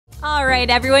All right,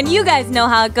 everyone, you guys know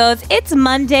how it goes. It's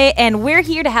Monday, and we're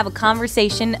here to have a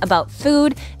conversation about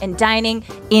food and dining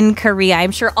in Korea.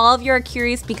 I'm sure all of you are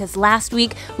curious because last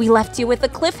week we left you with a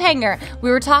cliffhanger.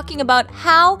 We were talking about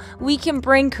how we can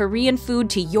bring Korean food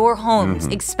to your homes,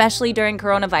 especially during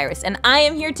coronavirus. And I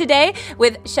am here today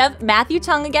with Chef Matthew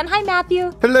Chung again. Hi,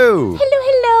 Matthew. Hello.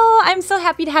 Hello. I'm so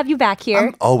happy to have you back here.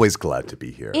 I'm always glad to be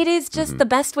here. It is just the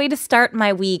best way to start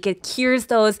my week. It cures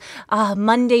those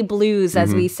Monday blues,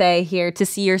 as we say here, to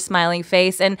see your smiling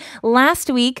face. And last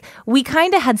week, we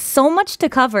kind of had so much to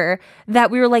cover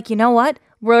that we were like, you know what?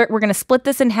 We're going to split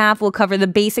this in half. We'll cover the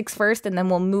basics first, and then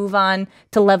we'll move on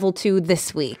to level 2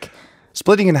 this week.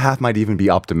 Splitting in half might even be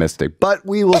optimistic, but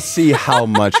we will see how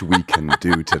much we can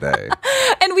do today.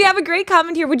 And we have a great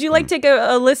comment here. Would you like to take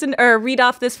a listen or read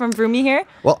off this from Vroomy here?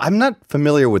 Well, I'm not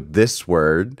familiar with this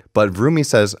word, but Vroomy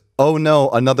says, oh no,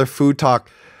 another food talk.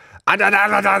 I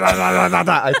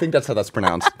think that's how that's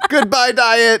pronounced. Goodbye,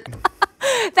 diet.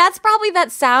 That's probably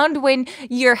that sound when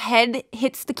your head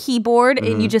hits the keyboard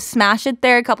and you just smash it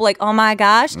there. A couple like, oh my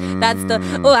gosh. That's the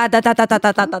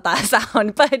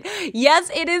sound. But yes,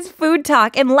 it is food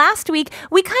talk. And last week,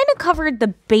 we kind of covered the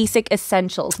basic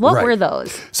essentials. What were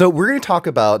those? So we're going to talk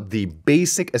about the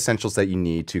basic essentials that you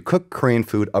need to cook Korean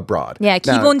food abroad. Yeah,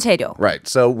 기본 재료. Right.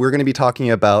 So we're going to be talking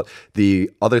about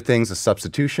the other things, the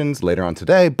substitutions later on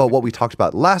today. But what we talked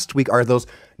about last week are those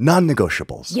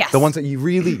non-negotiables. Yes. The ones that you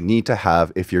really need to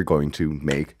have if you're going to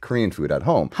make Korean food at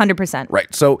home. 100%.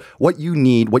 Right. So what you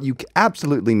need, what you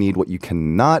absolutely need, what you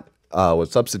cannot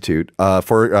substitute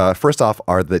for first off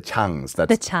are the changs. That's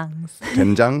the changs.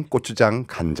 된장, 고추장,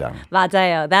 간장.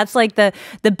 맞아요. That's like the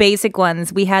basic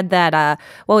ones. We had that,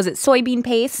 what was it, soybean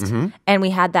paste, and we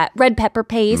had that red pepper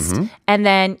paste, and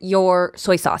then your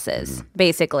soy sauces,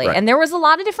 basically. Right. And there was a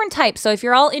lot of different types. So if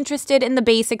you're all interested in the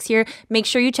basics here, make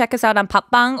sure you check us out on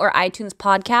Papbang or iTunes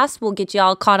podcast. We'll get you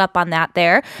all caught up on that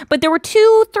there. But there were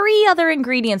 2-3 other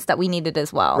ingredients that we needed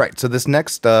as well. Right. So this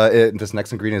next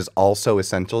ingredient is also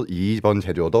essential. 2번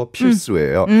재료도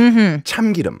필수예요.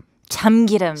 참기름.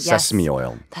 참기름, yes. Sesame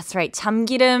oil. That's right.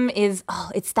 참기름 is,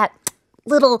 it's that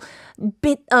little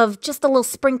bit of, just a little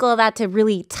sprinkle of that to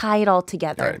really tie it all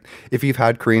together. Right. If you've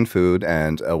had Korean food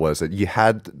and you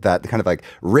had that kind of like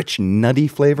rich, nutty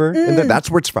flavor in there, that's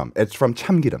where it's from. It's from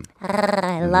참기름.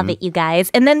 I love it, you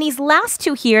guys. And then these last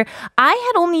two here, I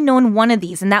had only known one of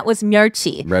these, and that was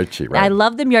멸치. 멸치, right. I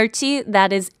love the 멸치.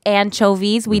 That is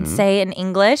anchovies, we'd say in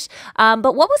English.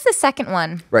 But what was the second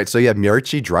one? Right. So you have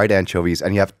멸치, dried anchovies,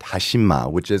 and you have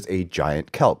다시마, which is a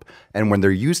giant kelp. And when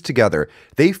they're used together,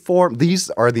 these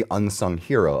are the unsung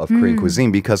hero of Korean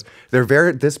cuisine because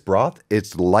this broth,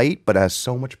 it's light, but it has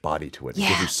so much body to it. It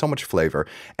gives you so much flavor.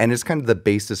 And it's kind of the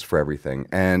basis for everything.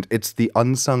 And it's the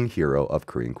unsung hero of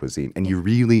Korean cuisine. And you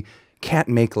really can't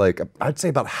make I'd say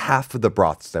about half of the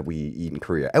broths that we eat in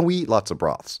Korea. And we eat lots of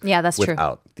broths. Yeah, that's true.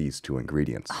 Without these two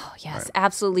ingredients. Oh, yes,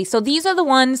 absolutely. So these are the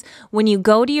ones, when you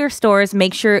go to your stores,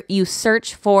 make sure you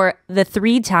search for the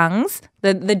 3 changs.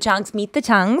 The changs meet the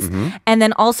changs. And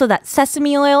then also that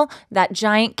sesame oil, that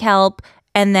giant kelp,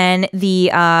 and then the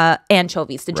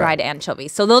anchovies, the dried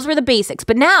anchovies. So those were the basics.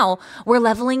 But now we're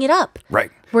leveling it up.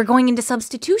 Right. We're going into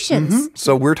substitutions.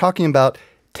 So we're talking about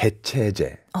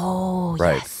대체제. Oh,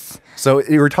 right. yes. So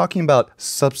we're talking about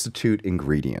substitute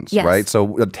ingredients, right? So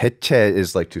대체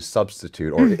is like to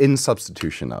substitute or in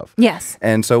substitution of. Yes.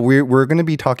 And so we're going to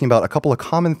be talking about a couple of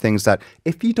common things that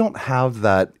if you don't have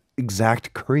that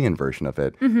exact Korean version of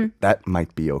it, that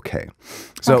might be okay.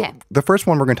 So the first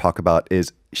one we're going to talk about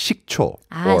is 식초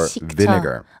or 식초.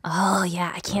 vinegar. Oh,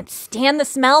 yeah. I can't stand the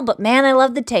smell, but man, I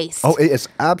love the taste. Oh, it's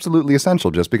absolutely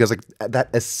essential just because that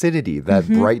acidity, that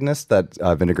brightness that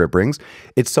vinegar brings,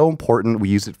 it's so important. We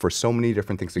use it for so many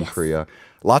different things in Korea.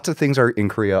 Lots of things in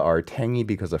Korea are tangy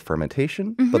because of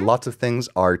fermentation, but lots of things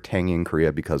are tangy in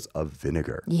Korea because of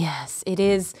vinegar. Yes, it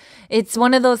is. It's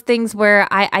one of those things where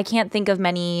I can't think of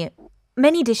many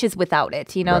dishes without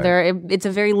it. You know, it's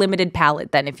a very limited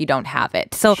palette then if you don't have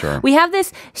it. So we have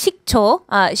this 식초.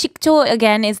 식초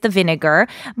again is the vinegar,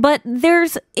 but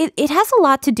it has a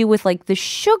lot to do with like the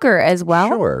sugar as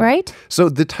well, right? So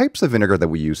the types of vinegar that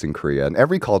we use in Korea, and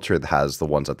every culture has the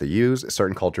ones that they use.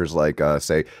 Certain cultures like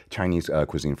say Chinese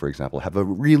cuisine, for example, have a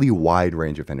really wide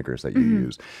range of vinegars that you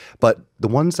use. But the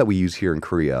ones that we use here in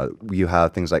Korea, you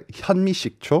have things like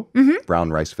현미식초,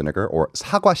 brown rice vinegar, or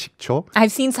사과식초.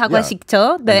 I've seen 사과식초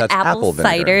있죠. The that's apple apple vinegar.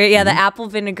 cider. Yeah, the apple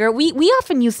vinegar. We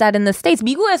often use that in the States.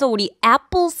 미국에서 우리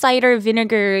apple cider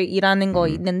vinegar이라는 거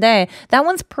있는데 that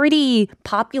one's pretty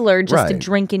popular just to Right.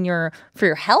 drink for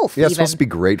your health. Yeah, it's even. supposed to be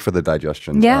great for the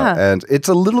digestion. Yeah. And it's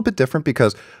a little bit different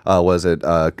because,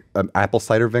 apple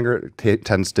cider vinegar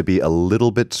tends to be a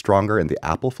little bit stronger in the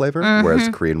apple flavor, whereas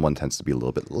Korean one tends to be a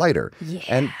little bit lighter. Yeah.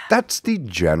 And that's the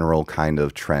general kind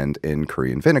of trend in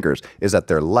Korean vinegars, is that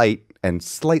they're light and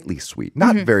slightly sweet.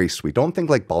 Not very sweet. Don't think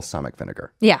like balsamic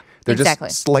vinegar. Yeah, They're exactly.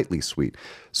 just slightly sweet.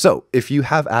 So if you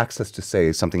have access to,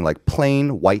 say, something like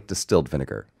plain white distilled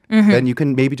vinegar, then you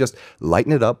can maybe just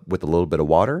lighten it up with a little bit of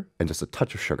water and just a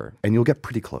touch of sugar, and you'll get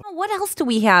pretty close. What else do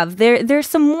we have? There's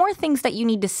some more things that you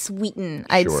need to sweeten,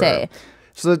 I'd Sure. say.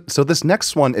 So this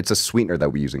next one, it's a sweetener that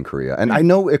we use in Korea. And I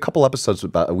know a couple episodes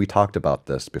we talked about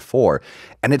this before.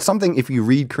 And it's something, if you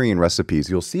read Korean recipes,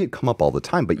 you'll see it come up all the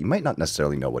time, but you might not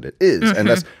necessarily know what it is. And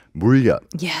that's 물엿.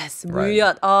 Yes, Right.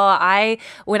 물엿. Oh,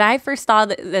 when I first saw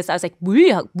this, I was like,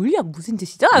 물엿 무슨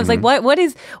뜻이죠? I was like, what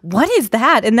is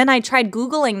that? And then I tried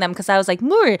Googling them because I was like,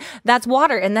 물, that's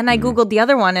water. And then I Googled the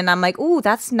other one and I'm like, ooh,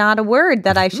 that's not a word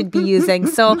that I should be using.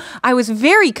 So I was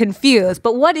very confused.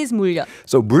 But what is 물엿?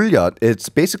 So 물엿, it's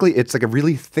like a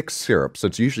really thick syrup. So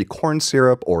it's usually corn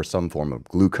syrup or some form of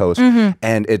glucose.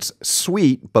 And it's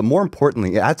sweet, but more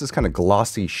importantly, it adds this kind of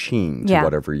glossy sheen to Yeah.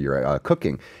 whatever you're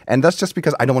cooking. And that's just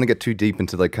because I don't want to get too deep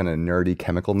into the kind of nerdy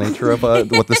chemical nature of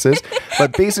what this is.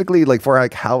 But basically, like for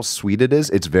like how sweet it is,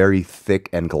 it's very thick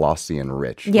and glossy and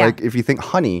rich. Yeah. Like if you think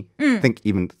honey, think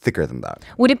even thicker than that.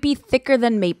 Would it be thicker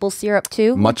than maple syrup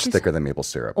too? Much thicker than maple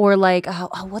syrup. Or like,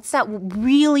 what's that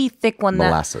really thick one?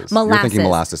 Molasses. Molasses. You're thinking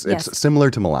molasses. Yes. It's similar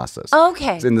to molasses.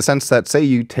 Okay. In the sense that, say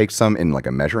you take some in like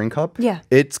a measuring cup, Yeah.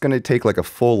 it's going to take like a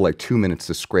full 2 minutes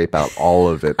to scrape out all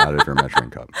of it out of your measuring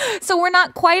cup. So we're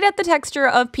not quite at the texture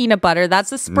of peanut butter.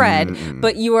 That's a spread.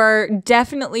 But you are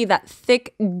definitely that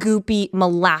thick, goopy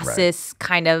molasses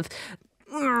kind of.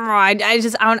 All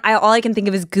I can think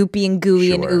of is goopy and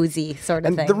gooey and Sure. oozy sort of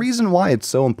And thing. the reason why it's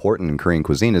so important in Korean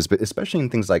cuisine is, especially in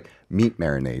things like meat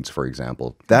marinades, for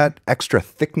example, that extra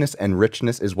thickness and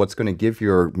richness is what's going to give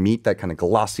your meat that kind of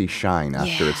glossy shine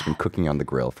after it's been cooking on the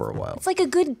grill for a while. It's like a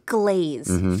good glaze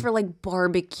for like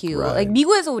barbecue. Right. Like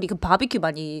미국에서 우리 그 바비큐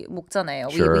많이 먹잖아요.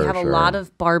 We Sure, have a sure. lot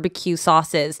of barbecue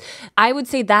sauces. I would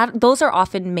say that those are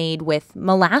often made with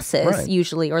molasses Right.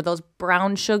 usually, or those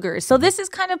brown sugars. So this is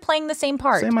kind of playing the same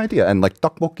part. Same idea. And like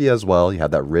tteokbokki as well, you have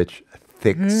that rich,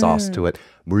 thick sauce to it.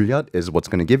 물엿 is what's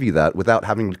going to give you that without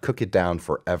having to cook it down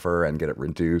forever and get it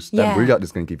reduced. Yeah. That 물엿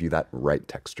is going to give you that right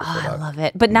texture for I that. love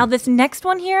it. But now this next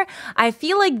one here, I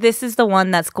feel like this is the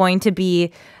one that's going to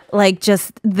be like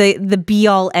just the be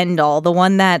all end all, the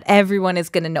one that everyone is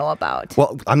going to know about.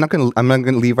 Well, I'm not going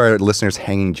to leave our listeners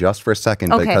hanging just for a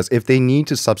second Okay. because if they need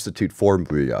to substitute for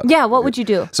물엿. Yeah, what would you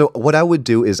do? So what I would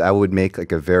do is I would make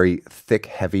like a very thick,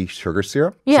 heavy sugar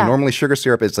syrup. Yeah. So normally sugar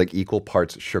syrup is like equal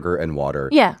parts sugar and water.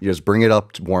 Yeah. You just bring it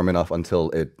up to warm enough until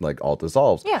it like all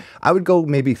dissolves. Yeah. I would go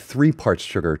maybe 3 parts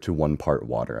sugar to 1 part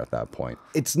water at that point.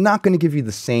 It's not going to give you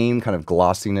the same kind of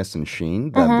glossiness and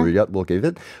sheen that 물엿 will give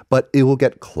it, but it will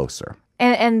get closer.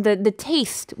 And the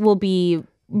taste will be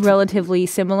relatively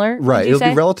similar. would Right. you It'll say?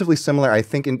 be relatively similar. I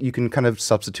think you can kind of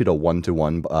substitute a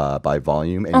 1-to-1 by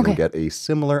volume and Okay. you'll get a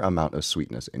similar amount of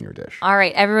sweetness in your dish. All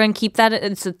right, everyone keep that.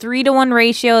 It's a 3-to-1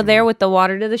 ratio there with the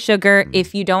water to the sugar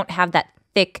if you don't have that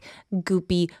thick,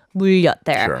 goopy 물엿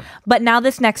there. Sure. But now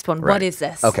this next one, what Right. is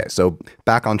this? Okay, so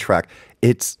back on track.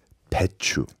 It's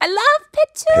배추. I love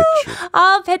pechu. Pechu.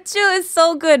 Oh, pechu is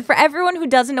so good. For everyone who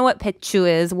doesn't know what pechu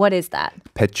is, what is that?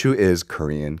 Pechu is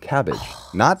Korean cabbage,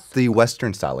 not the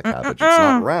Western style of cabbage. It's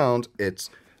not round. It's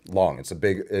long.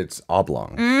 It's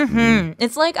oblong.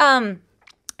 It's like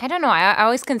I don't know. I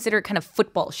always consider it kind of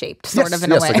football shaped, sort of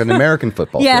in a way. Yes, like an American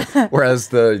football. Yeah. shape. Whereas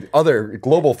the other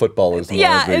global football is more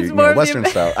Yeah, of the it's more of the- Western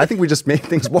style. I think we just made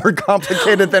things more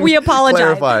complicated than We apologize.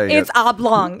 clarifying It's it.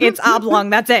 oblong. It's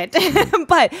oblong. That's it.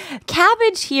 But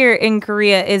cabbage here in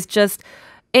Korea is just.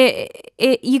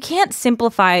 You can't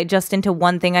simplify it just into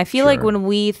one thing. I feel like Sure. when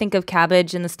we think of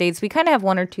cabbage in the States, we kind of have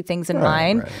one or two things in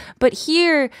mind. right. But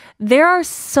here, there are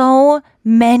so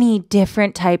many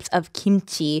different types of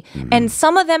kimchi. And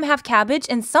some of them have cabbage,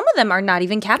 and some of them are not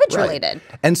even cabbage Right. related.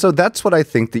 And so that's what I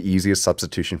think the easiest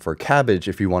substitution for cabbage,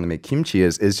 if you want to make kimchi,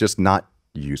 is just not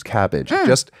use cabbage.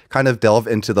 Just kind of delve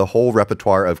into the whole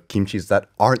repertoire of kimchis that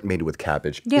aren't made with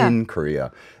cabbage Yeah. in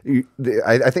Korea.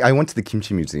 I think I went to the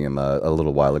kimchi museum a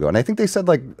little while ago, and I think they said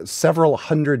like several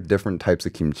hundred different types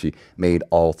of kimchi made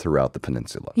all throughout the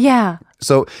peninsula. Yeah.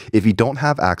 So if you don't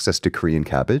have access to Korean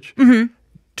cabbage,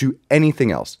 do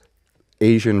anything else.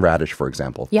 Asian radish, for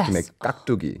example. Yes. To make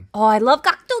깍두기. Oh, I love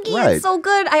깍두기. kaktugi Right. is so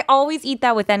good. I always eat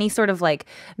that with any sort of like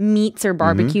meats or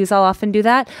barbecues. I'll often do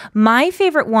that. My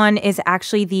favorite one is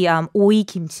actually the oi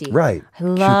kimchi. Right. I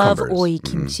love Cucumbers. oi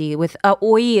kimchi with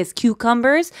oi is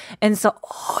cucumbers, and so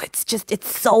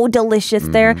it's so delicious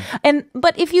there.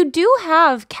 But if you do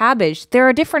have cabbage, there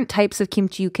are different types of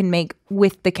kimchi you can make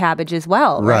with the cabbage as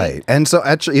well. Right. And so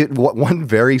actually, one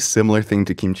very similar thing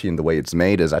to kimchi in the way it's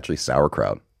made is actually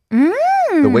sauerkraut.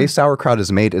 The way sauerkraut is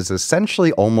made is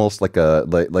essentially almost like a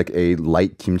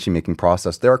light kimchi making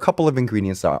process. There are a couple of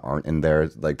ingredients that aren't in there.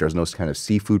 Like there's no kind of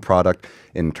seafood product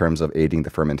in terms of aiding the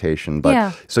fermentation.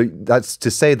 But so that's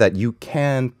to say that you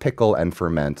can pickle and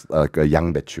ferment like a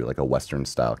양배추, like a Western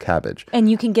style cabbage. And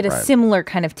you can get a similar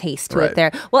kind of taste to it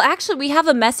there. Well, actually, we have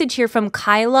a message here from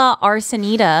Kyla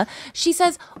Arsenita. She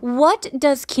says, what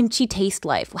does kimchi taste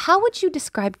like? How would you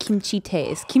describe kimchi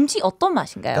taste? 김치 어떤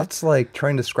맛인가요? That's like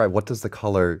trying to describe what does the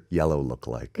color yellow look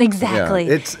like. Exactly.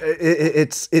 Yeah.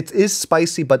 It is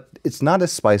spicy, but it's not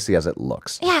as spicy as it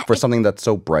looks. Yeah, For something that's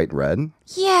so bright red.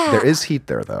 Yeah. There is heat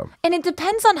there, though. And it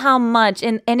depends on how much,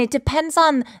 and it depends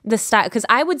on the style. Because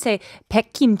I would say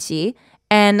백김치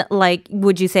and like,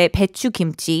 would you say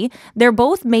배추김치? They're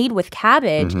both made with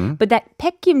cabbage, but that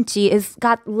백김치 is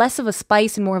got less of a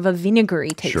spice and more of a vinegary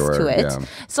taste to it. Yeah.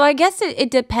 So I guess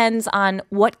it depends on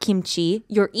what kimchi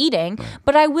you're eating.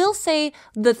 But I will say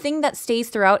the thing that stays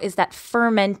throughout is that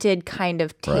fermented kind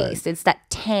of taste. It's that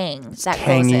tang. It's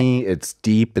tangy, it's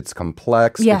deep, it's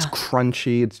complex, it's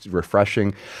crunchy, it's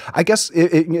refreshing. I guess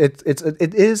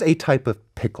it is a type of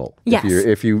pickle. Yes.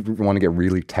 If you want to get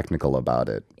really technical about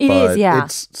it. It but is, yeah.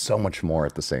 It's so much more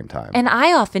at the same time. And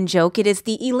I often joke it is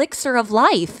the elixir of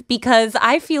life because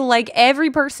I feel like every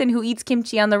person who eats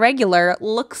kimchi on the regular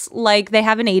looks like they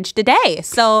haven't aged a day.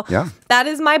 So that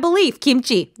is my belief.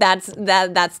 Kimchi. That's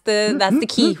the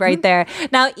key right there.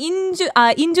 Now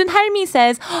인준 할미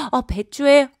says,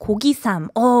 배추에 고기쌈.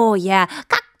 Oh yeah.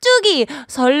 깍두기.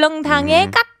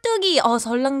 설렁탕에 깍두기. Oh,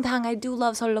 설렁탕. I do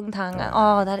love 설렁탕.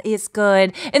 Oh, that is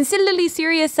good. And Silly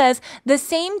Serious says, the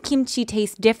same kimchi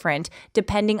tastes different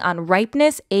depending on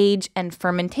ripeness, age, and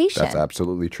fermentation. That's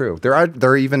absolutely true. There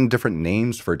are even different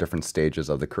names for different stages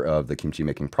of the kimchi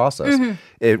making process.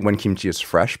 When kimchi is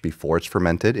fresh before it's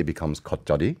fermented, it becomes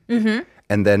겉절이.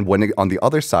 And then on the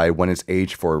other side, when it's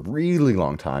aged for a really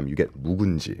long time, you get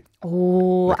묵은지.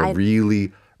 Oh, like a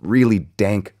really, really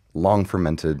dank, long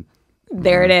fermented.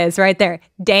 There it is, right there.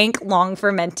 Dank, long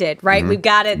fermented, right? We've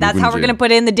got it. That's how we're going to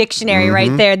put it in the dictionary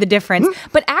right there, the difference.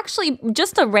 But actually,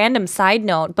 just a random side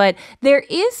note, but there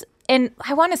is, and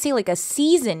I want to say like a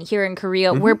season here in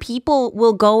Korea where people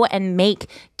will go and make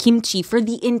kimchi for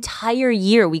the entire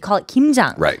year. We call it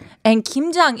kimjang. Right. And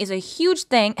kimjang is a huge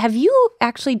thing. Have you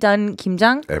actually done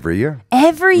kimjang? Every year.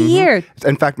 Every year.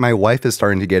 In fact, my wife is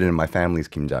starting to get into my family's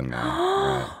kimjang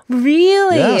now.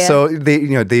 Really? Yeah, so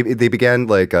they began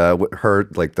like her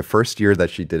like the first year that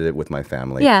she did it with my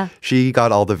family. Yeah. She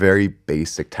got all the very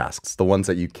basic tasks, the ones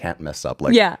that you can't mess up,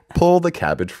 like pull the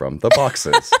cabbage from the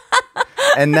boxes.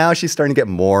 And now she's starting to get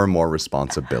more and more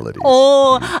responsibilities.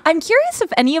 Oh, I'm curious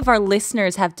if any of our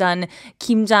listeners have done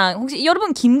김장. 혹시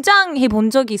여러분 김장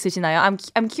해본 적 있으시나요?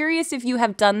 I'm curious if you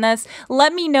have done this.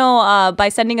 Let me know by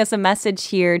sending us a message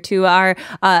here to our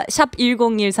샵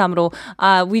 1013으로.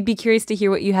 We'd be curious to hear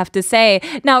what you have to say.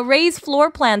 Now, Ray's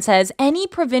floor plan says, any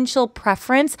provincial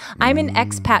preference? I'm an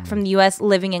expat from the U.S.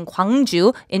 living in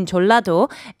Gwangju in Jeollado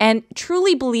and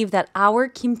truly believe that our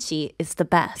kimchi is the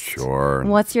best. Sure.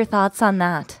 What's your thoughts on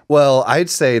that? Well, I'd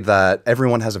say that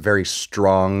everyone has a very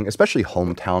strong, especially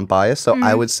hometown bias. So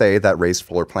I would say that Ray's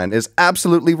floor plan is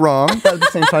absolutely wrong, but at the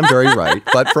same time, very right.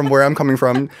 But from where I'm coming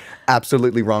from,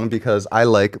 absolutely wrong because I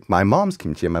like my mom's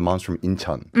kimchi and my mom's from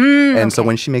Incheon. And so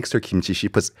when she makes her kimchi, she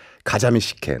puts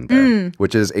가자미식혜 in there,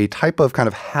 which is a type of kind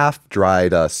of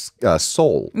half-dried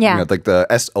sole. Yeah. Like the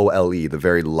sole, the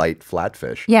very light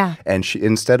flatfish. Yeah. And she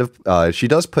she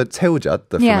does put 새우젓,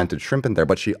 the fermented shrimp in there,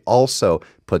 but she also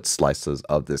puts slices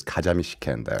of this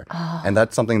가자미식혜 in there. And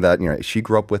that's something that, she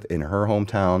grew up with in her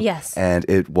hometown. Yes. And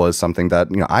it was something that,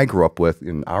 I grew up with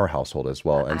in our household as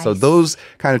well. And so those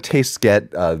kind of tastes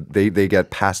get, they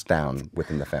get passed down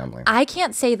within the family. I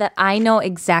can't say that I know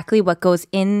exactly what goes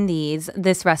in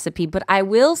this recipe, but I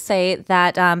will say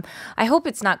that I hope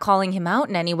it's not calling him out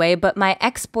in any way, but my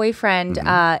ex-boyfriend,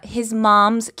 his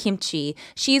mom's kimchi,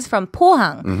 she's from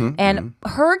Pohang, and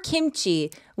her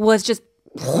kimchi was just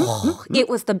It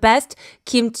was the best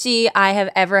kimchi I have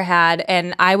ever had,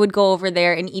 and I would go over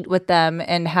there and eat with them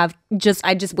and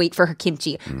I just wait for her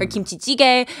kimchi. Her kimchi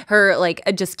jjigae, her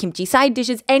just kimchi side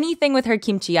dishes, anything with her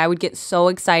kimchi, I would get so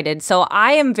excited. So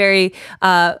I am very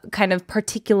kind of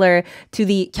particular to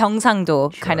the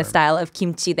경상도 kind of style of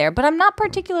kimchi there, but I'm not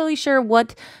particularly sure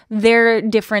what their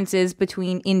difference is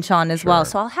between Incheon as well.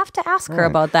 So I'll have to ask her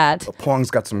about that.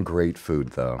 Pohang's got some great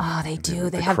food though. Oh, they do.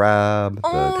 They the have crab.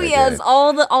 Yes,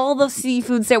 all the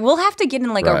seafoods there. We'll have to get in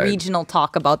a regional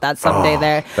talk about that someday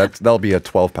there. That'll be a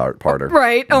 12-parter.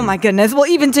 Right. Oh my goodness. Well,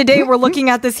 even today we're looking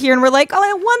at this here and we're like,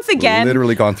 once again. We've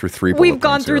literally gone through 3 points. We've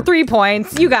gone through 3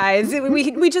 points. You guys,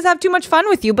 we just have too much fun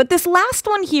with you. But this last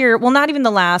one here, well, not even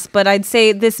the last, but I'd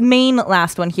say this main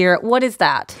last one here, what is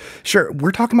that? Sure.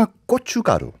 We're talking about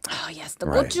gochugaru. Oh, yes. The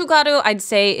gochugaru, I'd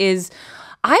say, is...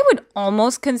 I would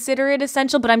almost consider it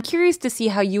essential, but I'm curious to see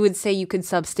how you would say you could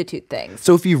substitute things.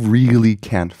 So if you really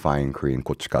can't find Korean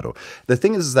gochugaru, the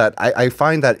thing is that I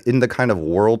find that in the kind of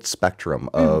world spectrum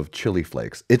of chili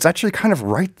flakes, it's actually kind of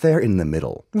right there in the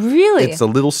middle. Really? It's a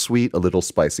little sweet, a little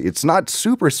spicy. It's not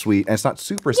super sweet, and it's not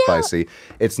super spicy.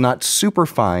 It's not super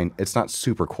fine. It's not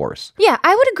super coarse. Yeah,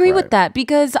 I would agree with that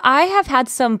because I have had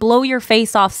some blow your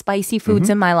face off spicy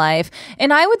foods in my life,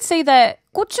 and I would say that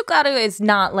gochugaru is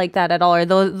not like that at all. Or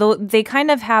though they kind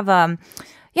of have a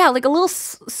little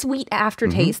sweet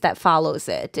aftertaste that follows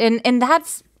it, and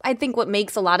that's I think what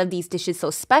makes a lot of these dishes so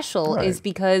special is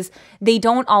because they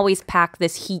don't always pack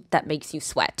this heat that makes you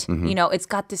sweat. You know, it's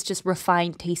got this just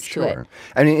refined taste to it.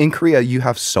 And in Korea, you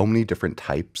have so many different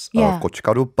types of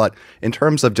gochugaru, but in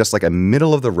terms of just like a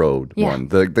middle of the road one,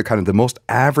 the kind of the most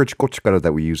average gochugaru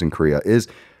that we use in Korea is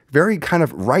very kind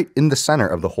of right in the center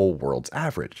of the whole world's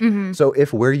average. So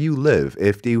if where you live,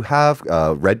 if you have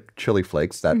red chili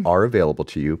flakes that are available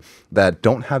to you that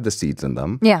don't have the seeds in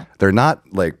them, they're not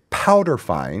like powder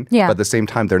fine, but at the same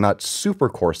time, they're not super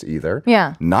coarse either,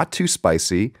 not too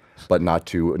spicy, but not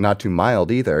too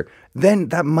mild either, then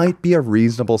that might be a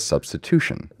reasonable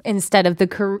substitution. Instead of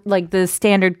the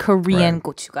standard Korean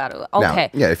gochugaru. Okay.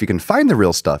 Now, if you can find the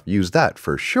real stuff, use that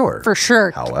for sure. For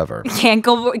sure. However, can't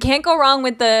go wrong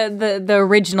with the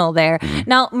original there.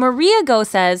 Now, Maria Go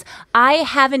says, I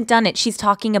haven't done it. She's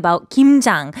talking about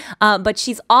kimjang, but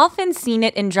she's often seen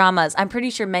it in dramas. I'm pretty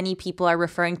sure many people are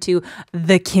referring to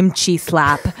the kimchi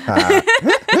slap.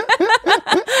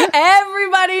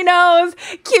 Everybody knows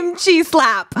kimchi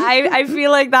slap. I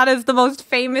feel like that is the most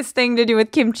famous thing to do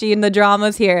with kimchi in the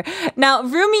dramas here. Now,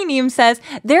 Rumi님 says,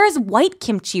 there is white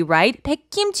kimchi, right?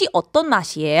 백김치 어떤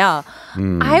맛이에요?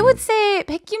 I would say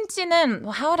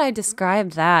백김치는, how would I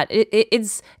describe that?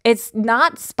 It's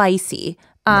not spicy.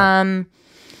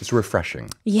 it's refreshing.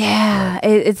 Yeah,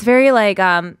 it's very like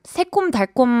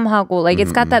새콤달콤하고, like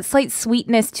it's got that slight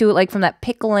sweetness to it, like from that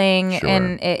pickling,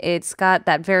 and it's got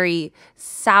that very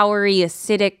soury,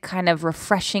 acidic kind of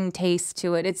refreshing taste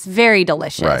to it. It's very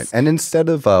delicious. Right, and instead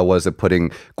of putting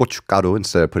gochugaru,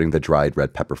 instead of putting the dried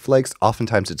red pepper flakes,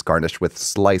 oftentimes it's garnished with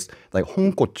sliced like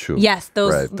홍고추. Yes,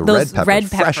 those red peppers, red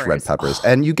fresh red peppers,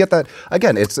 and you get that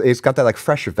again. It's got that like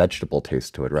fresh vegetable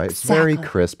taste to it, right? It's very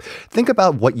crisp. Think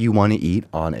about what you want to eat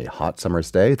on a hot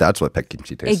summer's day. That's what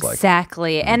백김치 tastes like.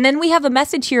 Exactly. And then we have a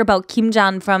message here about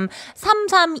김장 from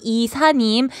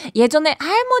 3324님. 예전에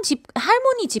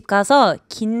할머니 집 가서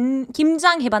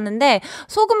김장 해봤는데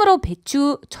소금으로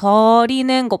배추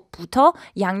절이는 것부터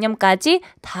양념까지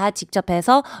다 직접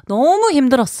해서 너무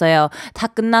힘들었어요. 다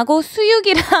끝나고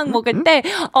수육이랑 먹을 때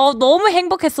너무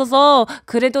행복했어서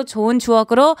그래도 좋은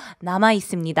추억으로 남아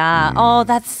있습니다. Oh,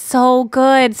 that's so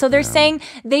good. So they're saying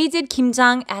they did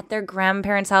김장 at their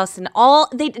grandparents' house, and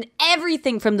they did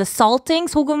everything from the salting,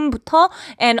 소금부터,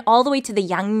 and all the way to the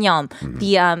양념,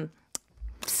 the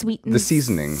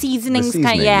seasonings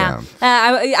kind of,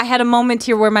 I had a moment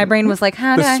here where my brain was like,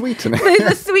 how do I sweetening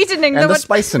the sweetening and the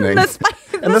spicening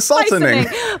and the saltening.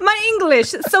 My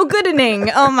English so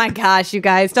goodening. Oh my gosh, you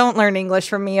guys don't learn English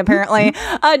from me apparently.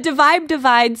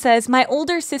 Divide says, my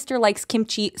older sister likes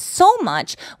kimchi so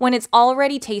much when it's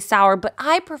already tastes sour, but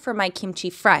I prefer my kimchi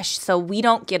fresh, so we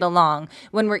don't get along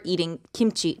when we're eating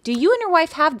kimchi. Do you and your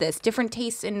wife have this different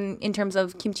tastes in terms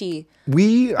of kimchi?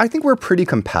 I think we're pretty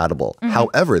compatible.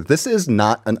 However, this is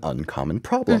not an uncommon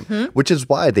problem, which is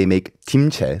why they make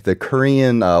kimchi, the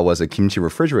Korean kimchi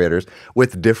refrigerators,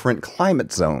 with different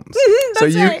climate zones. So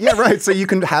you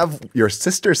can have your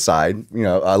sister's side,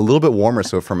 a little bit warmer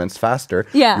so it ferments faster.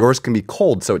 Yeah. Yours can be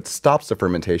cold so it stops the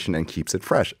fermentation and keeps it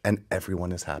fresh, and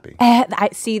everyone is happy. I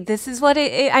see. This is what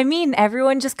I mean.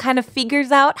 Everyone just kind of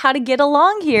figures out how to get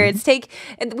along here.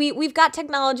 We've got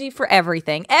technology for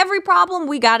everything. Every problem,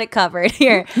 we got it covered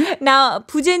here. Now,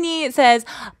 Pujini says, says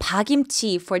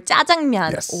파김치 for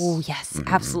짜장면. Yes. Oh, yes,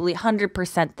 absolutely,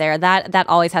 100% there. That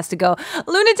always has to go.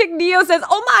 Lunatic Neo says,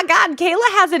 oh my God,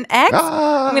 Kayla has an ex.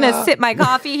 I'm going to sip my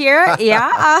coffee here.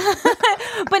 Yeah.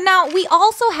 But now we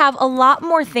also have a lot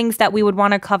more things that we would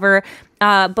want to cover.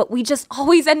 But we just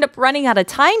always end up running out of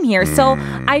time here. So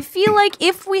I feel like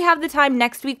if we have the time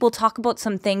next week, we'll talk about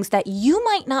some things that you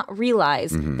might not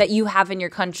realize that you have in your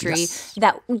country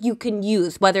that you can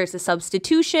use, whether it's a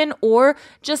substitution or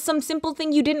just some simple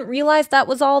thing you didn't realize that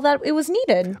was all that it was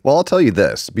needed. Well, I'll tell you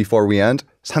this before we end.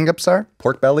 삼겹살,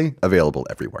 pork belly, available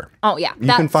everywhere. Oh, yeah.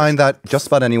 You can find that just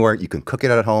about anywhere. You can cook it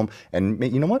at home. And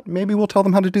you know what? Maybe we'll tell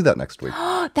them how to do that next week.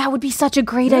 That would be such a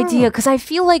great idea because I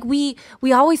feel like we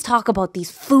always talk about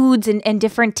these foods and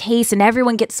different tastes and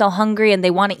everyone gets so hungry and they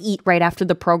want to eat right after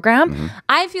the program.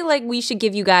 I feel like we should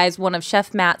give you guys one of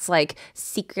Chef Matt's like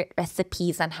secret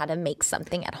recipes on how to make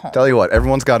something at home. Tell you what,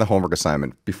 everyone's got a homework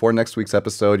assignment. Before next week's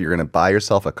episode, you're going to buy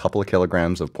yourself a couple of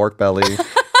kilograms of pork belly.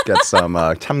 Get some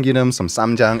참기름, some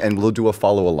쌈장, and we'll do a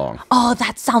follow along. Oh,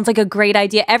 that sounds like a great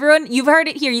idea. Everyone, you've heard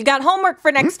it here. You got homework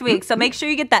for next week. So make sure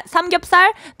you get that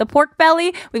삼겹살, the pork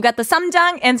belly. We've got the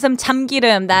쌈장 and some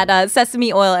참기름, that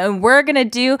sesame oil. And we're going to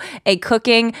do a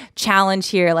cooking challenge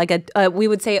here. Like we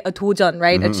would say a 도전,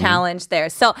 right? A challenge there.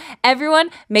 So everyone,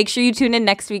 make sure you tune in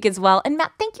next week as well. And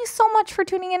Matt, thank you so much for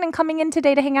tuning in and coming in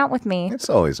today to hang out with me. It's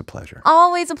always a pleasure.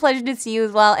 Always a pleasure to see you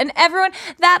as well. And everyone,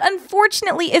 that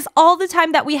unfortunately is all the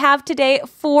time that we have today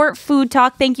for Food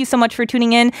Talk. Thank you so much for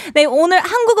tuning in. 네, 오늘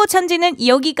한국어 천재는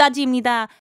여기까지입니다.